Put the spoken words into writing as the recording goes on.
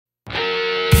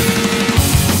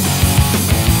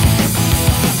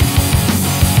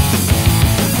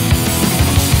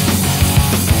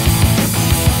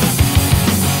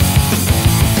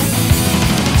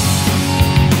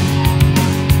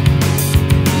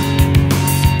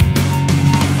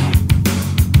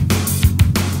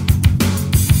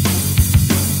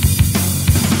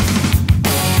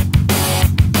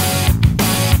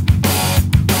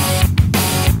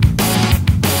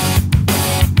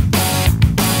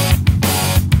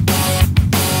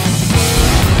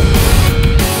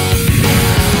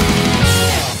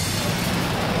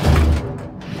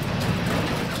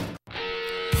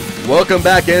Welcome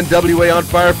back, NWA On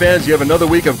Fire fans. You have another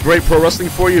week of great pro wrestling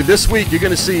for you. This week, you're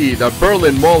going to see the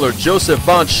Berlin Mauler Josef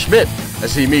von Schmidt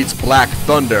as he meets Black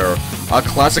Thunder. A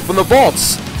classic from the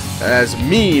vaults as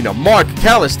Mean Mark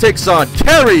Callis takes on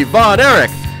Kerry Von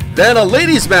Erich. Then a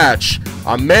ladies match,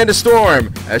 Amanda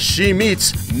Storm as she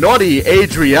meets Naughty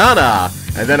Adriana.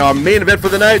 And then our main event for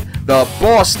the night, the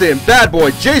Boston Bad Boy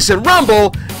Jason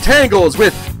Rumble tangles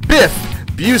with Biff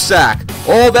Busak.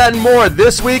 All that and more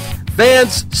this week.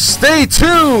 Fans, stay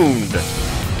tuned!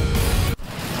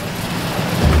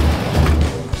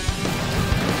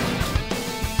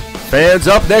 Fans,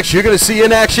 up next, you're going to see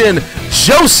in action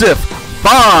Josef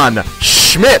von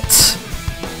Schmidt.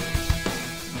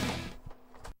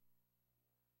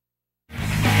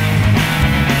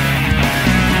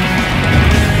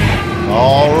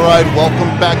 All right,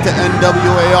 welcome back to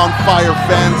NWA On Fire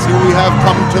fans. Here we have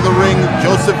come to the ring,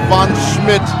 Josef von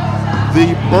Schmidt,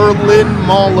 the Berlin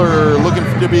Mauler, looking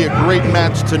to be a great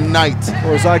match tonight.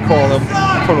 Or as I call him,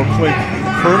 Colonel Klink.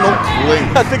 Colonel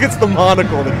Klink. I think it's the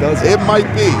monocle that does it. It might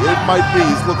be. It might be.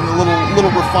 He's looking a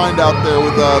little refined out there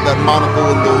with that monocle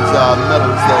and those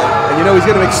medals there. And you know he's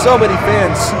going to make so many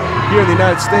fans here in the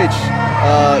United States.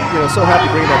 So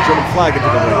happy bringing that German flag into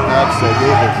the ring.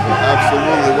 Absolutely,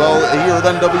 absolutely. Well, here at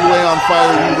NWA On Fire,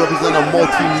 we represent a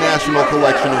multinational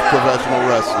collection of professional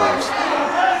wrestlers.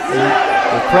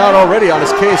 The crowd already on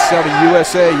his case shouting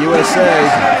USA, USA.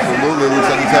 Absolutely.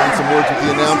 Looks like he's having some words with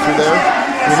the announcer there.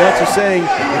 The announcer saying,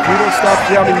 if you don't stop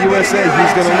shouting USA,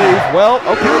 he's going to leave. Well,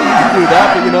 okay, you can do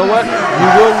that, but you know what? You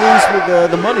will lose with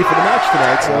the money for the match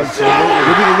tonight. So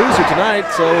you'll be the loser tonight.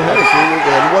 So hey.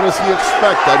 And what does he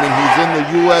expect? I mean, he's in the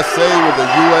USA with a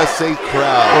USA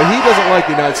crowd. Well, he doesn't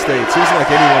like the United States. He doesn't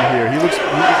like anyone here. Look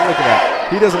at that.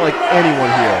 He doesn't like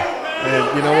anyone here. And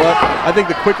you know what? I think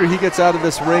the quicker he gets out of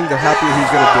this ring, the happier he's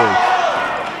going to be.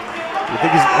 I think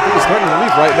he's threatening to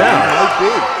leave right now. He might be.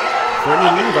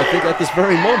 Threatening to leave, I think, at this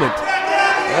very moment.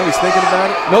 Now he's thinking about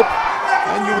it. Nope.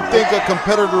 And you would think a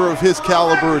competitor of his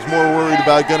caliber is more worried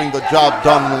about getting the job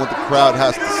done than what the crowd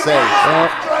has to say. Well,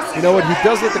 you know what? He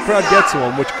does let the crowd get to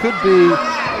him, which could be,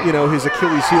 his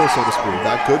Achilles heel, so to speak.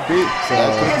 That could be. So,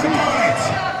 that could be.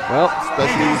 Well,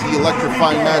 especially with the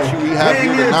electrifying match we have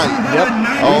here tonight. Yep.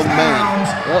 Oh, man.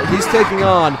 Well, he's taking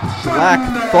on Black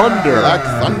Thunder. Black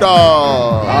Thunder.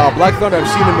 Black Thunder,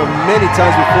 I've seen him many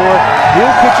times before.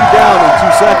 He'll put you down in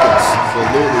 2 seconds.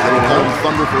 Absolutely. They don't count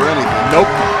Thunder for anything.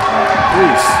 Nope.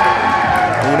 Please.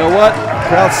 And you know what? The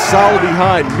crowd's solid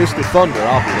behind Mr. Thunder,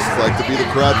 obviously. Looks like to be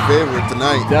the crowd favorite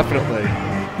tonight. Definitely.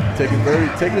 Taking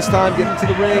his time, getting to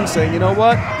the ring, saying, you know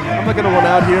what? I'm not going to run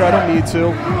out here. I don't need to.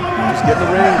 Just get in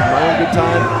the ring, my own good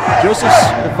time. Josef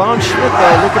von Schmidt,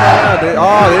 though, looking around. There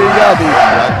you go.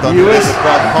 The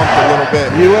crowd pumped a little bit.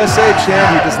 USA chant.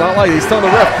 He does not like it. He's telling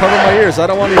the ref, cover my ears. I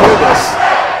don't want to hear this.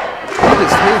 He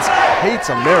just hates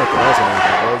America, doesn't he?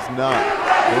 Does not.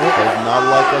 Does not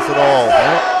like us at all.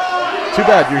 Too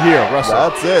bad you're here, Russell.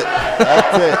 That's it.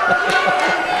 That's it.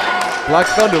 Black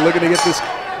Thunder looking to get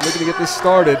this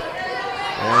started.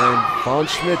 And von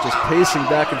Schmidt just pacing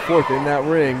back and forth in that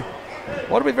ring.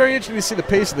 Well, it'll be very interesting to see the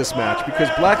pace of this match because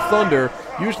Black Thunder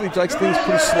usually likes things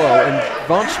pretty slow, and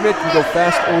von Schmidt can go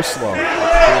fast or slow.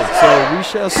 So we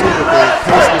shall see what the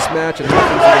pace of this match and how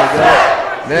things are going to go.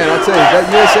 Man, I'll tell you, that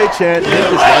USA chant.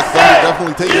 Black Thunder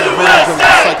definitely taking advantage of the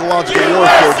psychological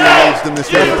warfare being waged in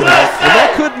this ring tonight. And that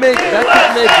could make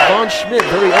von Schmidt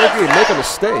very angry and make a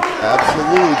mistake.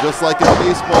 Absolutely, just like in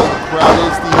baseball, the crowd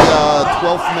is the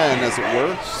 12th man, as it were,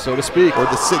 so to speak, or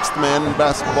the 6th man in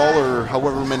basketball, or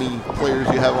however many players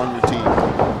you have on your team.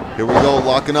 Here we go,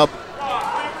 locking up.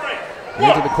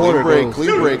 Into the corner.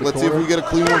 Clean break. Let's see if we get a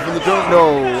clean one from the joint.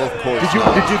 No, of course. Did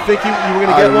you think you were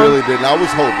going to get one? I really didn't. I was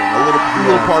hoping. A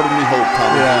little part of me hoped,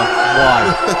 Tommy. Yeah. Why?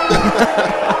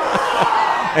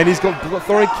 And he's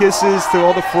throwing kisses to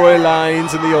all the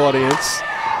Fräuleins in the audience.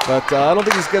 But I don't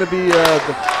think he's going to be.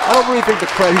 I don't really think the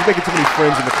crowd. He's making too many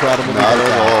friends in the crowd. Not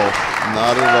at all.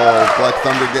 Not at all. Black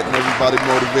Thunder getting everybody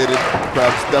motivated. The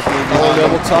crowd's definitely behind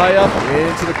him. Double tie up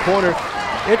into the corner.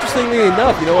 Interestingly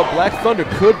enough, you know what? Black Thunder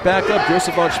could back up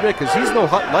Josef von Schmidt because he's no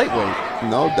lightweight.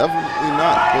 No, definitely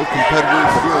not. Both competitors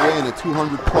here weighing at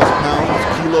 200+ pounds,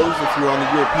 kilos if you're on the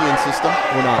European system.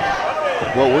 We're not.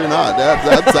 Well, we're not.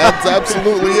 That's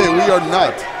absolutely it. We are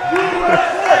not.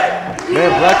 Man,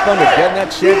 Black Thunder getting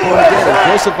that chant going again.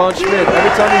 And Josef von Schmidt,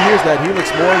 every time he hears that, he looks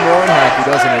more and more unhappy,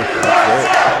 doesn't he? That's right.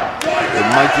 It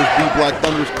might just be Black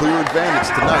Thunder's clear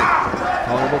advantage tonight.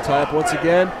 Collarable tie-up once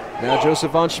again. Now Josef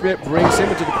von Schmidt brings him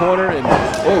into the corner, and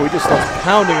he just starts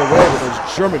pounding away with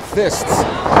those German fists.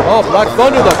 Oh, Black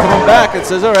Thunder though coming back and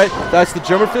says, all right, that's the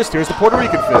German fist. Here's the Puerto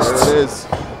Rican fists. There it is.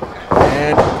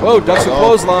 And, whoa, ducks a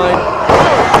clothesline.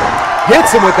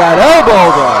 Hits him with that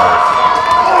elbow, though.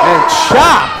 And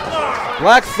chop.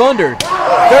 Black Thunder,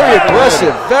 very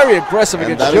aggressive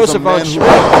and against Josef on Schmidt.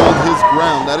 Hold his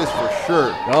ground, that is for sure.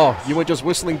 Oh, you went just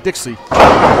whistling Dixie.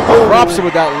 Drops him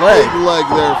with that leg. Big leg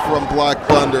there from Black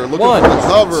Thunder. Looking One, for the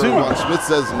cover. two. Von Schmidt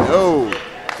says no.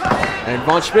 And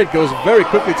Von Schmidt goes very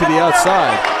quickly to the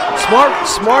outside. Smart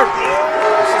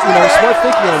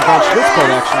thinking on Von Schmidt's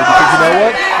part, actually, because you know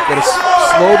what? Got to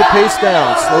slow the pace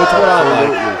down, slow it to what I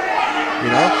like. You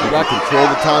know, you got to control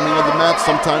the timing of the match.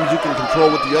 Sometimes you can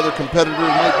control what the other competitor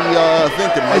might be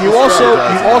thinking. And you also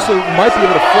might be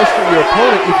able to frustrate your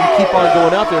opponent if you keep on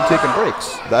going out there and taking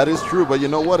breaks. That is true, but you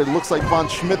know what? It looks like Von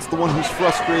Schmidt's the one who's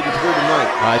frustrated here tonight.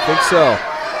 I think so.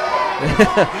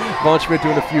 Von Schmidt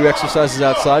doing a few exercises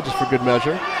outside just for good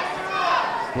measure.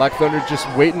 Black Thunder just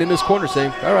waiting in his corner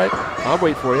saying, all right, I'll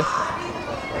wait for you.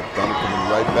 Black Thunder coming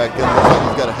right back in. Looks like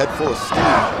he's got a head full of steam.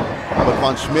 But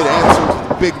Von Schmidt answers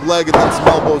with a big leg and then some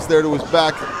elbows there to his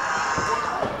back.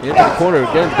 Into the corner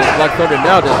again. Black Thunder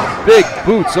now does big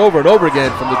boots over and over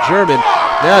again from the German.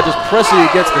 Now just pressing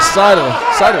against the side of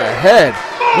the head.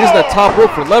 Using that top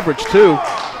rope for leverage too.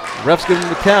 Ref's giving him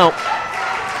the count.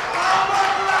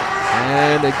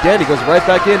 And again he goes right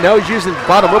back in. Now he's using the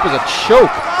bottom rope as a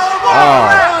choke.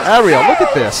 Oh, Ariel, look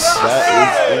at this. That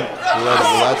is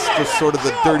incredible. That's just sort of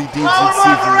the dirty deeds you'd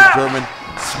see from the German.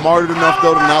 Smart enough,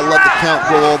 though, to not let the count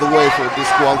go all the way for a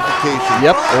disqualification.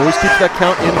 Yep, always keeps that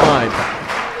count in mind.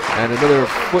 And another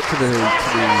foot to the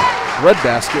bread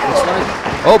basket, looks like.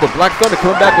 Oh, but Black Thunder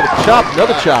coming back with a chop,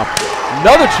 another chop,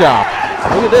 another chop.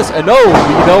 Look at this, and no,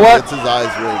 you know what? That's his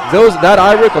eyes rigged. That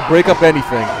eye rig will break up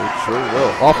anything. It sure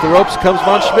will. Off the ropes comes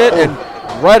Von Schmidt, and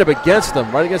right up against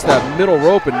them, right against that middle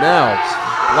rope, and now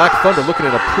Black Thunder looking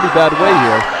in a pretty bad way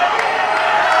here.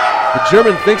 The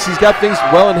German thinks he's got things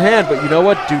well in hand, but you know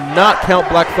what? Do not count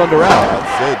Black Thunder out.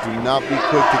 That's it. Do not be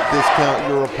quick to discount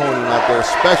your opponent out there,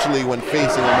 especially when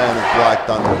facing a man as Black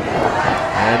Thunder.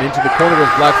 And into the corner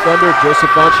goes Black Thunder.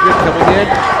 Josef Von Schmidt coming in.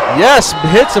 Yes,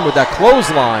 hits him with that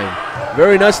clothesline.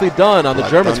 Very nicely done on the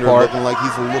German's part. Looking like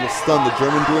he's a little stunned. The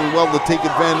German doing well to take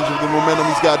advantage of the momentum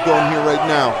he's got going here right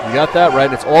now. You got that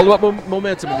right. It's all about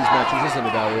momentum in these matches, isn't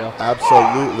it, Ariel?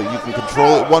 Absolutely. You can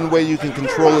control it one way, you can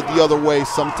control it the other way.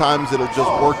 Sometimes it'll just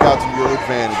work out to your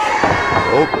advantage.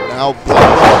 Oh, now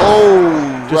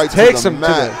right to the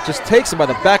mat. Just takes him by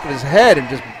the back of his head and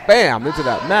just bam into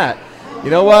that mat.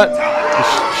 You know what?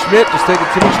 Schmidt just taking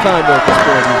too much time though at this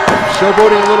point. He's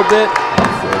showboating a little bit.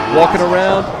 Walking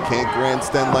around. Can't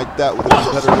grandstand like that with a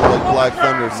competitor like Black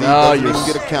Thunder. See, he doesn't even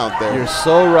get a count there. You're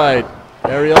so right.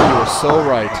 Ariel, you are so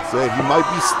right. He might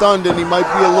be stunned and he might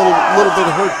be a little bit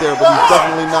hurt there, but he's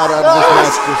definitely not out of this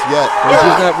match just yet. He's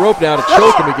using that rope now to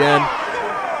choke him again.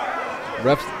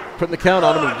 Ref's putting the count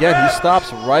on him, and again, he stops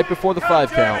right before the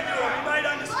 5 count.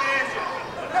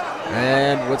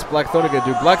 And what's Black Thunder going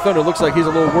to do? Black Thunder looks like he's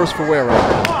a little worse for wear right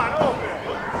now.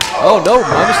 Oh, no,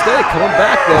 my mistake. Coming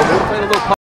back, though. Maybe playing a little